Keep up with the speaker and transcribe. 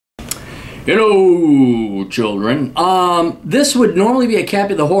Hello, children. This would normally be a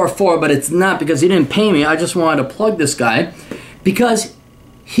Cappy the Horror 4, but it's not because he didn't pay me. I just wanted to plug this guy because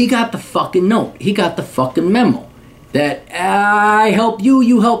he got the fucking note. He got the fucking memo that I help you,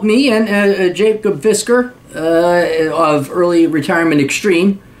 you help me, and Jacob Fisker of Early Retirement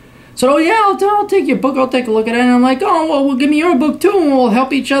Extreme said, oh yeah, I'll take your book, I'll take a look at it. And I'm like, oh, well, give me your book too, and we'll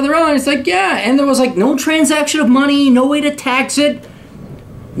help each other out. And it's like, yeah. And there was like no transaction of money, no way to tax it.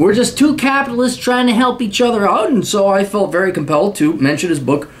 We're just two capitalists trying to help each other out, and so I felt very compelled to mention his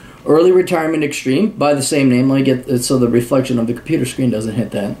book, Early Retirement Extreme, by the same name. Let me get it so the reflection of the computer screen doesn't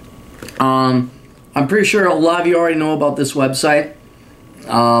hit that. I'm pretty sure a lot of you already know about this website.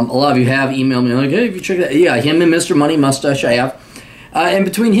 A lot of you have emailed me like, hey, if you check that, yeah, him and Mr. Money Mustache, I have. And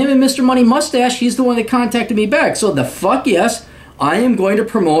between him and Mr. Money Mustache, he's the one that contacted me back. So the fuck yes, I am going to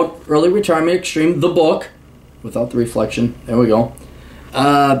promote Early Retirement Extreme, the book, without the reflection. There we go.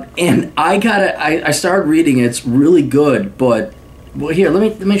 And I started reading it. It's really good, but well, here,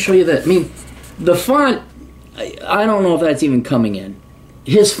 let me show you that. I mean, the font, I don't know if that's even coming in.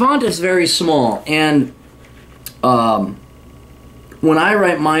 His font is very small, and when I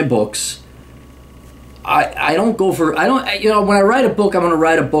write my books, I don't go for, when I write a book, I'm going to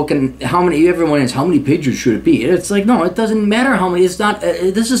write a book, and everyone asks, how many pages should it be? It's like, no, it doesn't matter how many. It's not,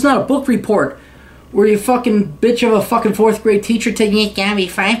 this is not a book report where you fucking bitch of a fucking 4th grade teacher taking it down me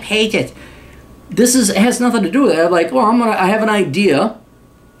 5 pages. It has nothing to do with it. I'm like, well, I have an idea,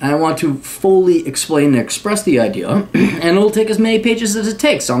 and I want to fully explain and express the idea, and it'll take as many pages as it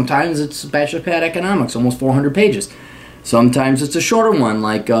takes. Sometimes it's Bachelor Pad Economics, almost 400 pages. Sometimes it's a shorter one,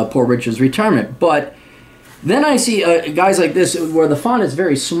 like Poor Richard's Retirement. But then I see guys like this, where the font is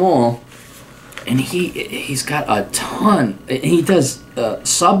very small, and he's got a ton. He does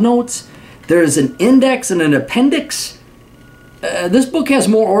subnotes. There's an index and an appendix. This book has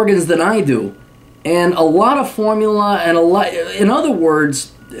more organs than I do, and a lot of formula, and a lot. In other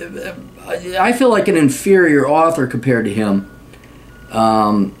words, I feel like an inferior author compared to him,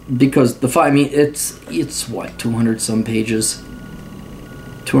 because it's what, 200 some pages,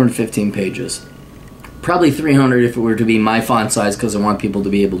 215 pages, probably 300 if it were to be my font size, because I want people to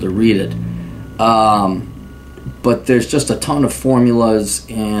be able to read it. But there's just a ton of formulas,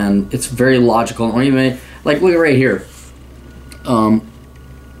 and it's very logical. Or even, like, look right here.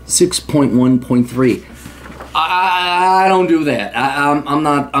 6.1.3. I don't do that. I'm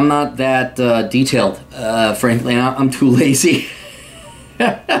not that detailed. Frankly, I'm too lazy.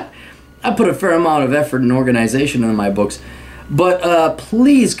 I put a fair amount of effort and organization into my books. But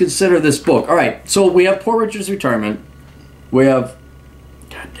please consider this book. All right, so we have Poor Richard's Retirement. We have,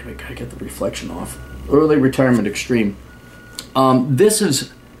 God damn it, gotta get the reflection off. Early Retirement Extreme. This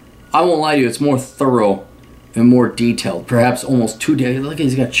is, I won't lie to you, it's more thorough and more detailed. Perhaps almost 2 days. Look,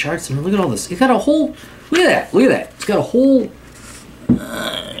 he's got charts. And look at all this. He's got a whole, look at that. He's got a whole,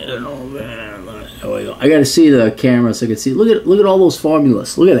 I don't know, man. I gotta see the camera so I can see. Look at all those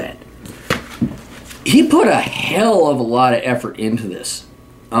formulas. Look at that. He put a hell of a lot of effort into this.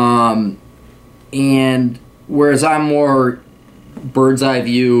 And whereas I'm more bird's eye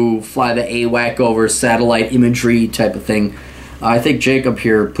view, fly the AWAC over, satellite imagery type of thing, I think Jacob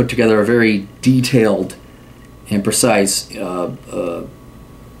here put together a very detailed and precise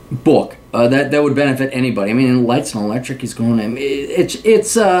book that would benefit anybody. I mean, in Lights and Electric, he's going in.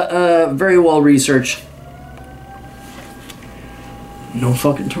 It's very well researched. No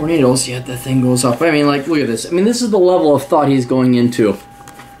fucking tornadoes yet. That thing goes up. I mean, like, look at this. I mean, this is the level of thought he's going into.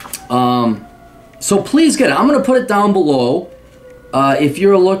 So please get it. I'm going to put it down below. If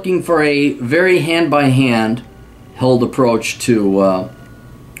you're looking for a very hand-by-hand held approach to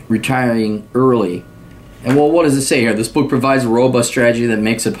retiring early. And well, what does it say here? This book provides a robust strategy that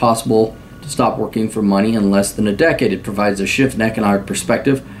makes it possible to stop working for money in less than a decade. It provides a shift in economic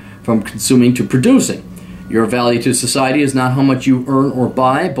perspective from consuming to producing. Your value to society is not how much you earn or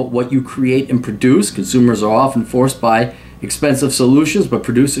buy, but what you create and produce. Consumers are often forced by expensive solutions, but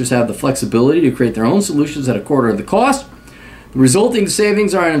producers have the flexibility to create their own solutions at a quarter of the cost. The resulting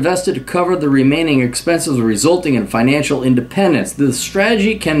savings are invested to cover the remaining expenses, resulting in financial independence. This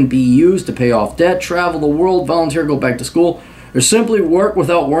strategy can be used to pay off debt, travel the world, volunteer, go back to school, or simply work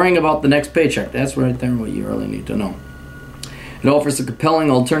without worrying about the next paycheck. That's right there what you really need to know. It offers a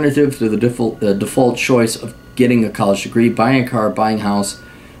compelling alternative to the default choice of getting a college degree, buying a car, buying a house,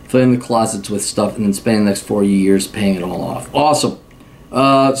 filling the closets with stuff, and then spending the next 4 years paying it all off. Awesome.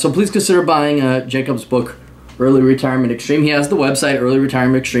 So please consider buying Jacob's book, Early Retirement Extreme. He has the website,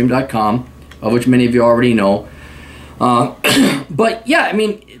 earlyretirementextreme.com, of which many of you already know. But yeah, I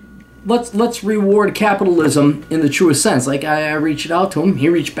mean, let's reward capitalism in the truest sense. Like, I reached out to him, he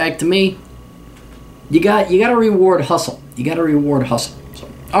reached back to me. you got to reward hustle. You got to reward hustle. So,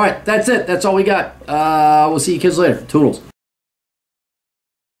 all right, that's it. That's all we got. We'll see you kids later. Toodles.